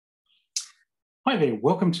Hi there,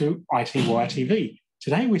 welcome to iTWireTV.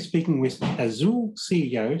 Today we're speaking with Azul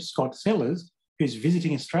CEO Scott Sellers, who's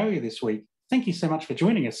visiting Australia this week. Thank you so much for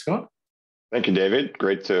joining us, Scott. Thank you, David.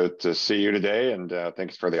 Great to see you today, and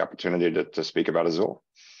thanks for the opportunity to speak about Azul.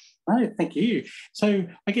 Oh, thank you. So,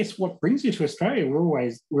 I guess what brings you to Australia?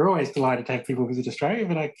 We're always delighted to have people visit Australia,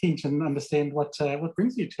 but I'm keen to understand what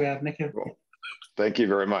brings you to our neck of. Well, thank you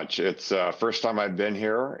very much. It's first time I've been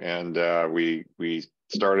here, and we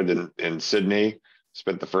started in Sydney.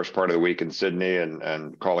 Spent the first part of the week in Sydney,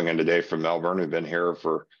 and calling in today from Melbourne. We've been here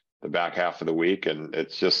for the back half of the week, and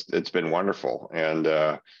it's been wonderful. And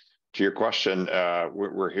to your question,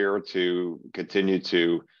 we're here to continue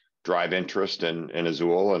to drive interest in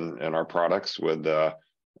Azul and our products with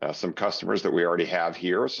some customers that we already have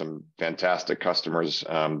here, some fantastic customers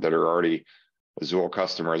that are already Azul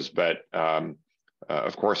customers, but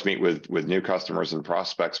of course meet with new customers and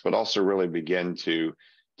prospects, but also really begin to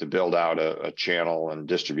build out a channel and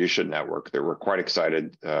distribution network that we're quite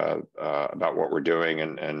excited about what we're doing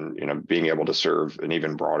and being able to serve an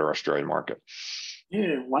even broader Australian market.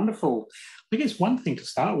 Yeah, wonderful. I guess one thing to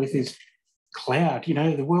start with is cloud.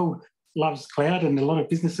 The world loves cloud, and a lot of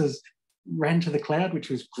businesses ran to the cloud, which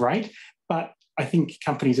was great. But I think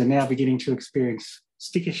companies are now beginning to experience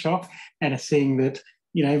sticker shock and are seeing that,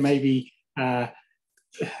 maybe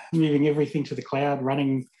moving everything to the cloud,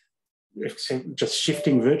 running, just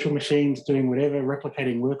shifting virtual machines, doing whatever,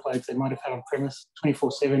 replicating workloads they might have had on premise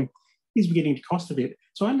 24/7 is beginning to cost a bit.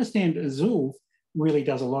 So I understand Azul really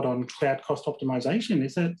does a lot on cloud cost optimization.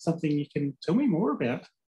 Is that something you can tell me more about?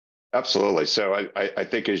 Absolutely. So I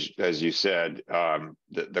think, as you said,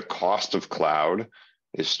 the cost of cloud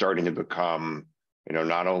is starting to become,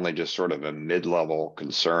 not only just sort of a mid-level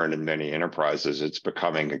concern in many enterprises, it's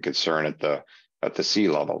becoming a concern at the C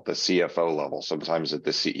level, the CFO level, sometimes at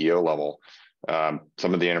the CEO level.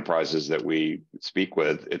 Some of the enterprises that we speak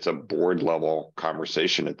with, it's a board level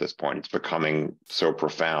conversation at this point. It's becoming so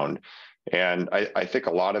profound. And I think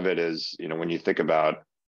a lot of it is, when you think about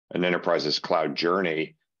an enterprise's cloud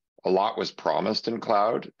journey, a lot was promised in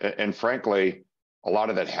cloud. And frankly, a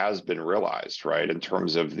lot of that has been realized, right? In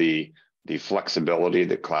terms of the flexibility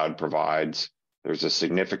that cloud provides, there's a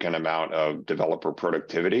significant amount of developer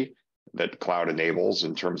productivity that cloud enables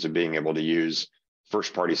in terms of being able to use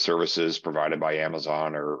first-party services provided by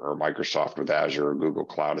Amazon or Microsoft with Azure or Google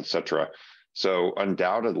Cloud, et cetera. So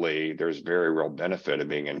undoubtedly, there's very real benefit of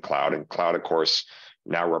being in cloud. And cloud, of course,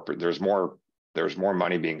 now there's more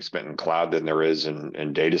money being spent in cloud than there is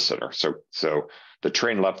in data center. So the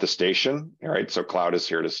train left the station, all right? So cloud is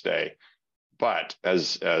here to stay. But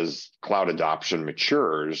as cloud adoption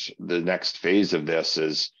matures, the next phase of this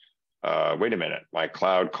is, wait a minute, my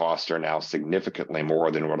cloud costs are now significantly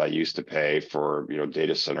more than what I used to pay for,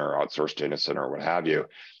 data center, outsourced data center, what have you.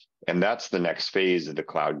 And that's the next phase of the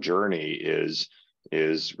cloud journey is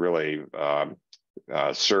really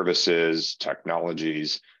services,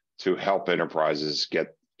 technologies to help enterprises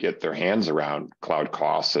get their hands around cloud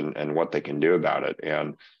costs and what they can do about it.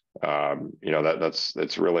 And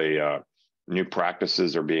that's really new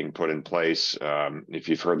practices are being put in place. If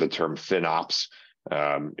you've heard the term FinOps,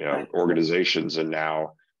 organizations and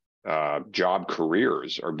now job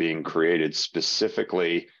careers are being created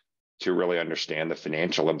specifically to really understand the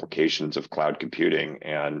financial implications of cloud computing.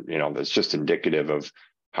 And, that's just indicative of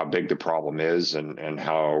how big the problem is and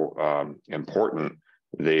how important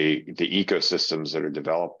the ecosystems that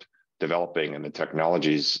are developing and the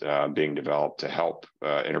technologies being developed to help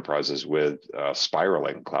enterprises with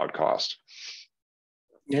spiraling cloud cost.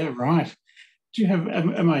 Yeah, right. Do you have,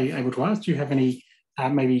 am I able to ask, do you have any,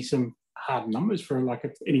 maybe some hard numbers for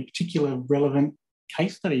any particular relevant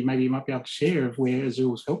case study maybe you might be able to share of where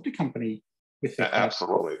Azul's helped a company with that?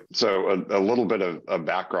 Absolutely. So a little bit of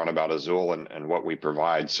background about Azul and what we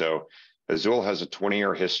provide. So Azul has a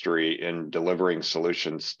 20-year history in delivering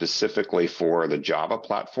solutions specifically for the Java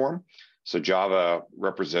platform. So Java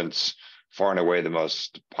represents far and away the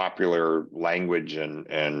most popular language and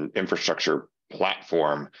infrastructure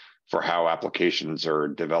platform for how applications are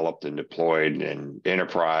developed and deployed in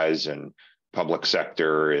enterprise and public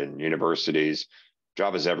sector and universities.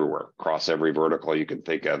 Java's everywhere, across every vertical you can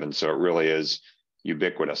think of. And so it really is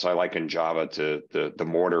ubiquitous. I liken Java to the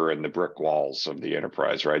mortar and the brick walls of the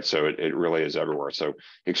enterprise, right? So it really is everywhere. So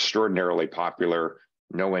extraordinarily popular,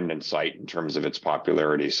 no end in sight in terms of its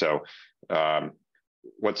popularity. So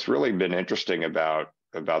what's really been interesting about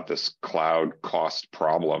this cloud cost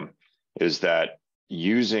problem is that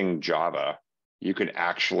using Java, you can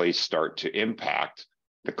actually start to impact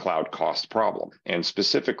the cloud cost problem. And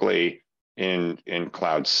specifically in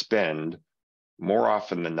cloud spend, more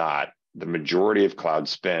often than not, the majority of cloud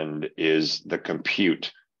spend is the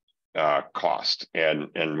compute cost. And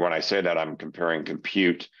when I say that, I'm comparing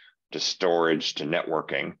compute to storage to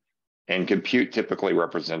networking. And compute typically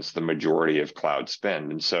represents the majority of cloud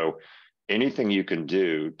spend. And so anything you can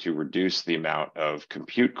do to reduce the amount of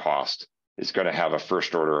compute cost is going to have a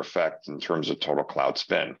first order effect in terms of total cloud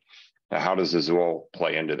spend. Now, how does Azul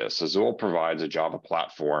play into this? Azul provides a Java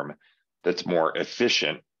platform that's more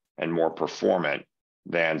efficient and more performant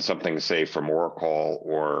than something, say, from Oracle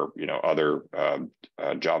or other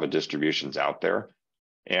Java distributions out there.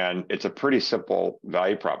 And it's a pretty simple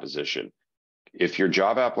value proposition. If your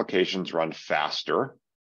Java applications run faster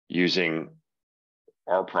using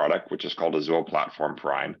our product, which is called Azul Platform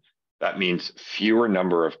Prime, that means fewer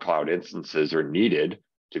number of cloud instances are needed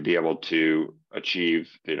to be able to achieve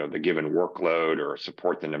the given workload or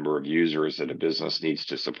support the number of users that a business needs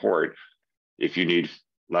to support. If you need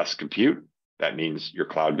less compute, that means your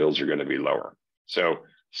cloud bills are going to be lower. So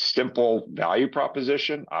simple value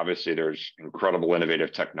proposition. Obviously, there's incredible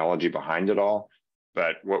innovative technology behind it all.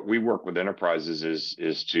 But what we work with enterprises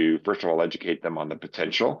is to, first of all, educate them on the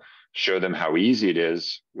potential, show them how easy it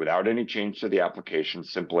is without any change to the application,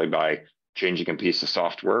 simply by changing a piece of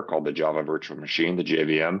software called the Java Virtual Machine, the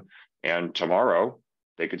JVM. And tomorrow,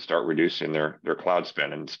 they could start reducing their cloud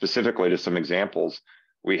spend. And specifically to some examples,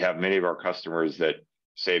 we have many of our customers that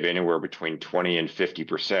save anywhere between 20 and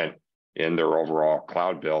 50% in their overall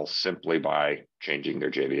cloud bill simply by changing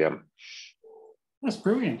their JVM. That's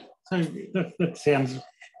brilliant. So that sounds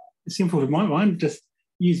simple to my mind. Just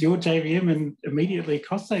use your JVM and immediately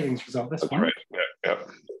cost savings result. That's right. Yeah.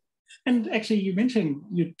 And actually, you mentioned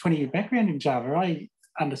your 20-year background in Java. I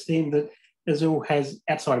understand that Azul has,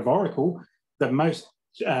 outside of Oracle, the most,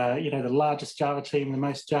 the largest Java team, the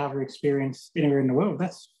most Java experience anywhere in the world.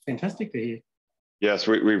 That's fantastic to hear. Yes,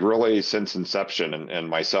 we've really, since inception, and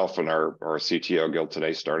myself and our CTO Gil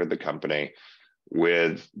today started the company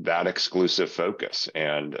with that exclusive focus.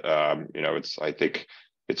 And, I think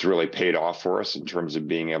it's really paid off for us in terms of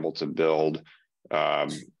being able to build,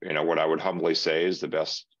 what I would humbly say is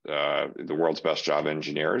the world's best Java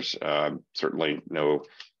engineers. Certainly no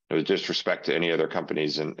disrespect to any other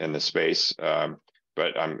companies in the space,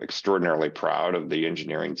 but I'm extraordinarily proud of the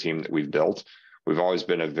engineering team that we've built. We've always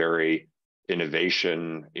been a very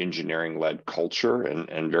innovation, engineering-led culture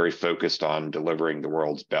and very focused on delivering the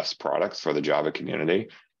world's best products for the Java community.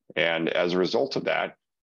 And as a result of that,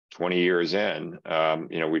 20 years in,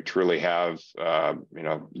 we truly have,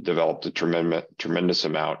 developed a tremendous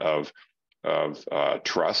amount of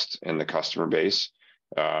trust in the customer base.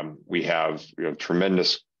 We have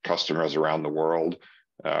tremendous customers around the world,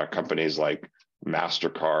 companies like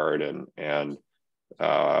MasterCard and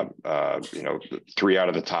 3 out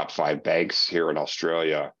of the top 5 banks here in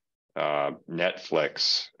Australia,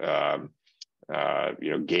 Netflix,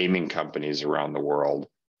 gaming companies around the world,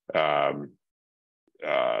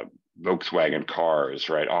 Volkswagen cars,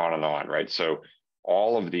 right, on and on, right? So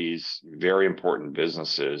all of these very important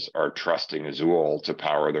businesses are trusting Azul to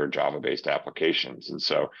power their Java-based applications. And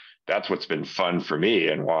so that's what's been fun for me,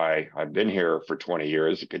 and why I've been here for 20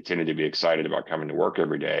 years and continue to be excited about coming to work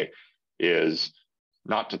every day, is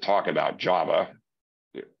not to talk about Java.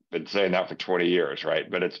 Been saying that for 20 years, right?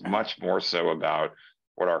 But it's much more so about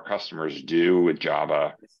what our customers do with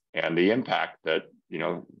Java and the impact that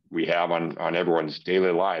we have on everyone's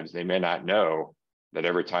daily lives. They may not know that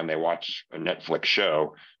every time they watch a Netflix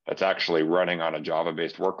show, that's actually running on a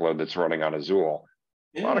Java-based workload that's running on Azul.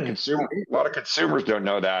 Yeah. A lot of consumers don't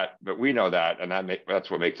know that, but we know that, and that's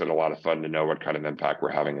what makes it a lot of fun to know what kind of impact we're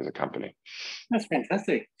having as a company. That's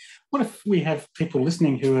fantastic. What if we have people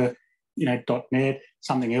listening who are, .NET,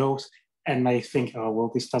 something else, and they think, oh,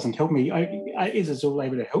 well, this doesn't help me. Is Azul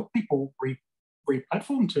able to help people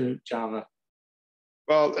re-platform to Java?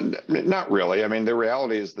 Well, not really. I mean, the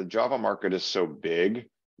reality is the Java market is so big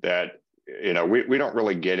that we don't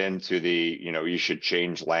really get into the you should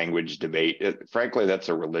change language debate. Frankly, that's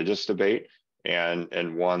a religious debate,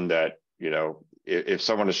 and one that if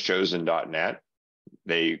someone has chosen .NET,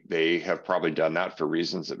 they have probably done that for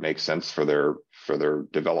reasons that make sense for their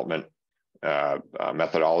development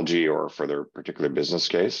methodology or for their particular business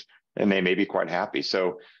case, and they may be quite happy.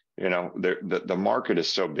 So the market is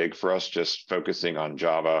so big for us. Just focusing on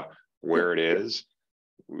Java where it is,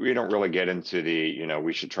 we don't really get into the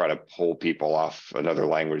we should try to pull people off another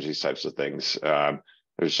language, these types of things.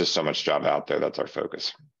 There's just so much Java out there. That's our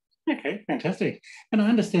focus. Okay, fantastic. And I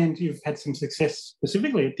understand you've had some success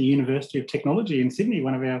specifically at the University of Technology in Sydney,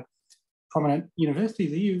 one of our prominent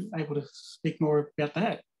universities. Are you able to speak more about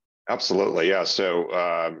that? Absolutely, yeah. So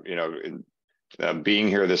Being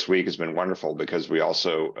here this week has been wonderful because we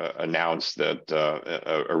also announced that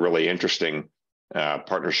a really interesting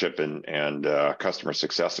partnership and customer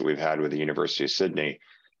success that we've had with the University of Sydney.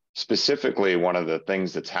 Specifically, one of the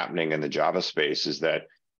things that's happening in the Java space is that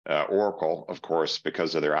Oracle, of course,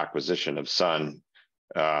 because of their acquisition of Sun,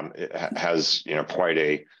 has quite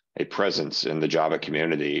a presence in the Java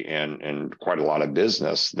community and quite a lot of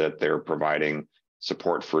business that they're providing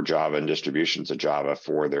support for Java and distributions of Java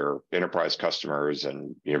for their enterprise customers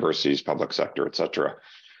and universities, public sector, et cetera.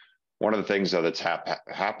 One of the things though that's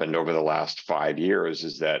happened over the last 5 years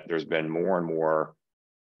is that there's been more and more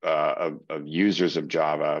of users of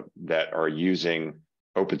Java that are using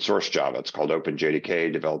open source Java. It's called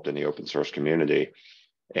OpenJDK, developed in the open source community.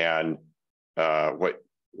 And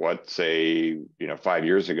say 5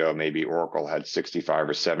 years ago, maybe Oracle had 65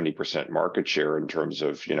 or 70% market share in terms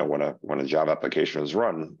of when a Java application was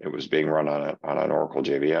run, it was being run on an Oracle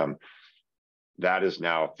JVM. That is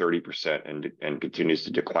now 30% and continues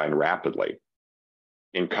to decline rapidly.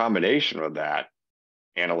 In combination with that,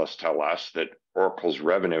 analysts tell us that Oracle's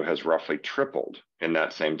revenue has roughly tripled in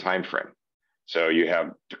that same time frame. So you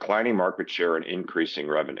have declining market share and increasing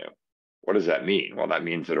revenue. What does that mean? Well, that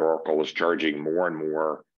means that Oracle is charging more and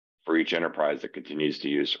more for each enterprise that continues to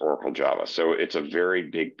use Oracle Java. So it's a very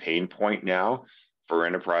big pain point now for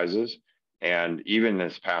enterprises. And even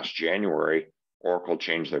this past January, Oracle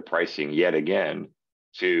changed their pricing yet again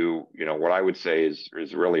to, what I would say is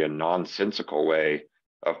really a nonsensical way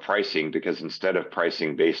of pricing, because instead of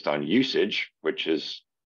pricing based on usage, which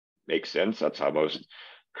makes sense, that's how most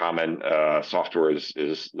common software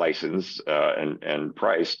is licensed and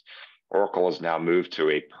priced, Oracle has now moved to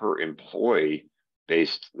a per employee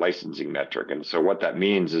based licensing metric. And so what that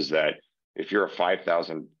means is that if you're a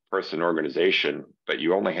 5,000 person organization, but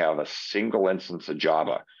you only have a single instance of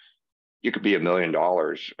Java, you could be $1 million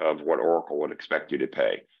of what Oracle would expect you to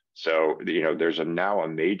pay. So, there's now a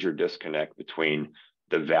major disconnect between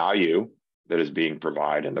the value that is being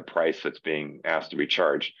provided and the price that's being asked to be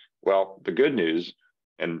charged. Well, the good news,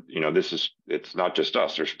 and it's not just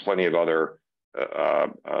us, there's plenty of other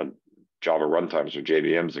Java runtimes or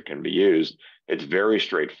JVMs that can be used. It's very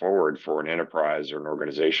straightforward for an enterprise or an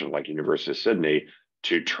organization like University of Sydney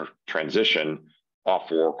to transition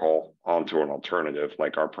off Oracle onto an alternative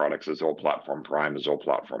like our products, Azul Platform Prime, Azul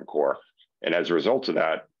Platform Core. And as a result of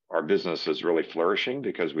that, our business is really flourishing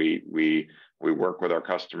because we work with our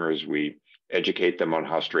customers, we educate them on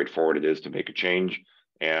how straightforward it is to make a change.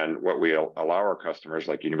 And what we allow our customers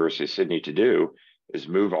like University of Sydney to do is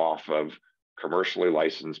move off of commercially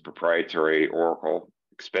licensed proprietary Oracle,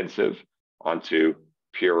 expensive, onto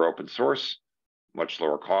pure open source, much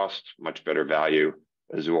lower cost, much better value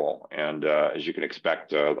Azul. And as you can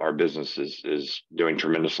expect, our business is doing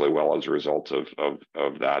tremendously well as a result of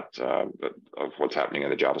that, of what's happening in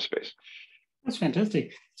the Java space. That's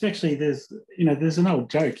fantastic. So actually, there's an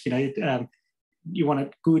old joke. You want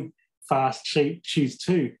it good, fast, cheap, choose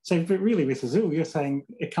two. So, but really, with Azul, you're saying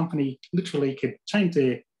a company literally could change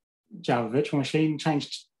their Java virtual machine,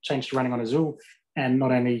 change to running on Azul, and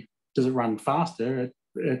not only does it run faster,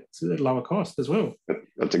 it's at lower cost as well.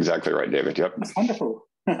 That's exactly right, David. Yep. That's wonderful.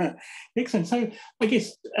 Excellent. So I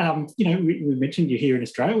guess, we mentioned you're here in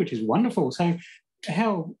Australia, which is wonderful. So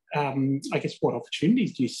how, what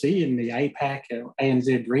opportunities do you see in the APAC or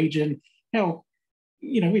ANZ region? How,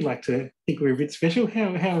 we like to think we're a bit special.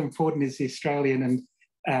 How important is the Australian and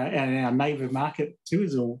our neighbour market to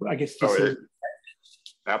us all? I guess. It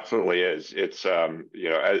absolutely is. It's,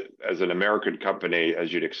 as an American company,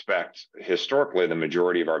 as you'd expect, historically, the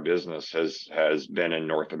majority of our business has been in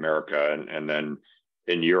North America and then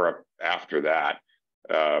in Europe after that.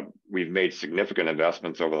 We've made significant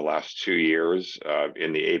investments over the last 2 years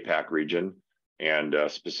in the APAC region, and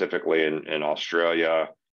specifically in Australia,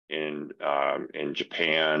 in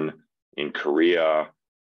Japan, in Korea,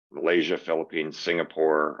 Malaysia, Philippines,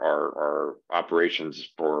 Singapore. Our operations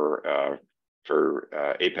for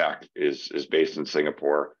APAC is based in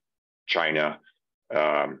Singapore, China.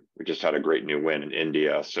 We just had a great new win in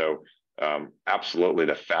India. So absolutely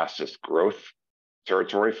the fastest growth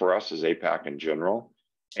territory for us is APAC in general.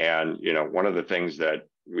 And, one of the things that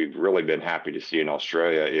we've really been happy to see in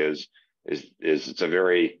Australia is it's a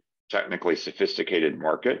very technically sophisticated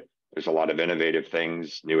market. There's a lot of innovative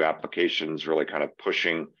things, new applications, really kind of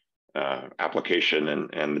pushing application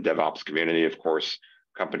and the DevOps community. Of course,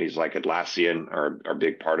 companies like Atlassian are a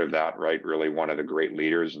big part of that, right? Really one of the great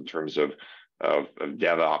leaders in terms of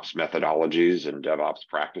DevOps methodologies and DevOps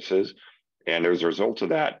practices. And as a result of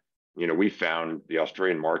that, we found the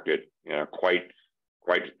Australian market quite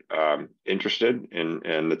quite interested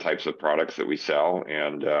in the types of products that we sell,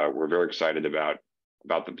 and we're very excited about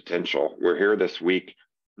the potential. We're here this week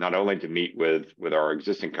not only to meet with our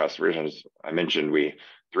existing customers, and as I mentioned,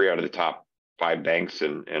 3 out of the top 5 banks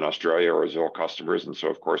in Australia are Azul customers, and so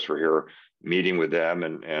of course we're here meeting with them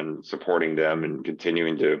and supporting them and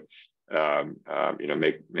continuing to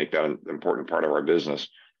make that an important part of our business.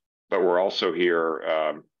 But we're also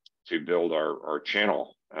here to build our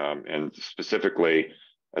channel, and specifically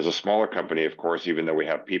as a smaller company, of course, even though we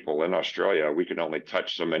have people in Australia, we can only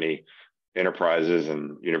touch so many enterprises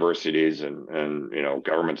and universities and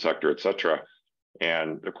government sector, et cetera.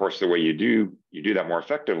 And of course, the way you do that more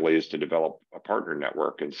effectively is to develop a partner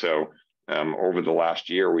network. And so over the last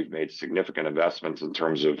year, we've made significant investments in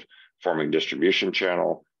terms of forming distribution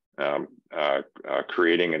channel,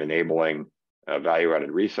 creating and enabling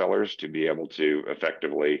value-added resellers to be able to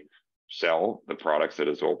effectively sell the products that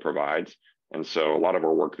Azul provides. And so a lot of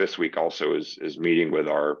our work this week also is meeting with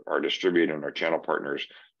our distributor and our channel partners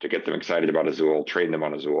to get them excited about Azul, train them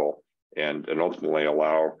on Azul, and ultimately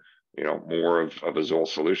allow more of Azul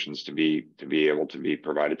solutions to be able to be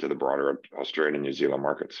provided to the broader Australian and New Zealand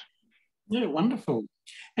markets. Yeah, wonderful.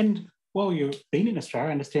 And while you've been in Australia,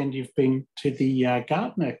 I understand you've been to the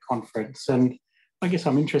Gartner conference, and I guess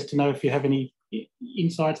I'm interested to know if you have any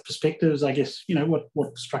insights, perspectives. I guess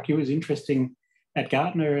what struck you as interesting at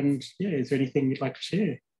Gartner, and is there anything you'd like to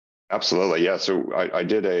share? Absolutely, yeah. So I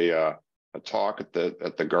did a talk at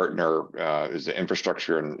the Gartner is the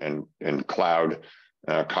infrastructure and cloud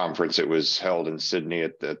conference. It was held in Sydney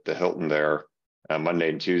at the Hilton there Monday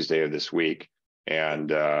and Tuesday of this week,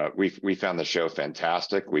 and we found the show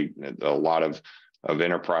fantastic. A lot of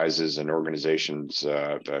enterprises and organizations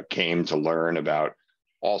came to learn about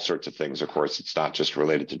all sorts of things. Of course, it's not just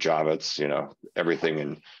related to Java. It's everything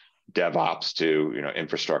in DevOps to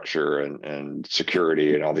infrastructure and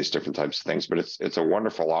security and all these different types of things. But it's a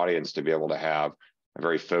wonderful audience to be able to have a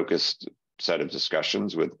very focused set of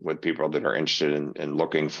discussions with people that are interested in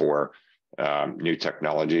looking for new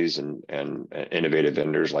technologies and innovative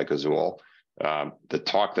vendors like Azul. The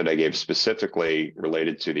talk that I gave specifically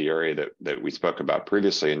related to the area that we spoke about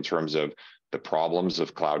previously in terms of the problems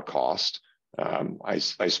of cloud cost. I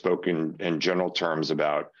spoke in general terms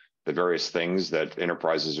about the various things that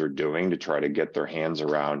enterprises are doing to try to get their hands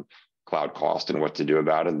around cloud cost and what to do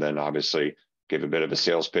about it. And then obviously give a bit of a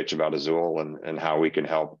sales pitch about Azul and how we can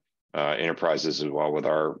help enterprises as well with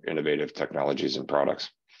our innovative technologies and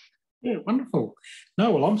products. Yeah, wonderful.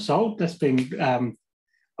 No, well, I'm sold. That's been,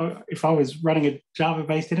 if I was running a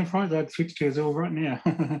Java-based enterprise, I'd switch to Azul right now.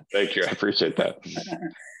 Thank you. I appreciate that.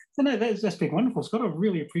 So no, that's been wonderful, Scott. I've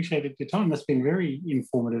really appreciated your time. That's been very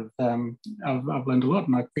informative. I've learned a lot,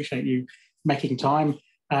 and I appreciate you making time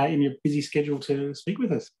in your busy schedule to speak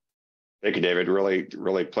with us. Thank you, David. Really,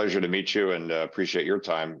 really pleasure to meet you, and appreciate your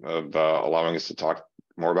time of allowing us to talk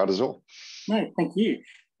more about Azul. No, thank you.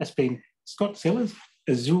 That's been Scott Sellers,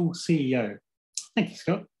 Azul CEO. Thank you,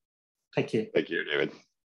 Scott. Take care. Thank you, David.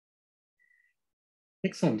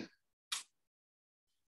 Excellent.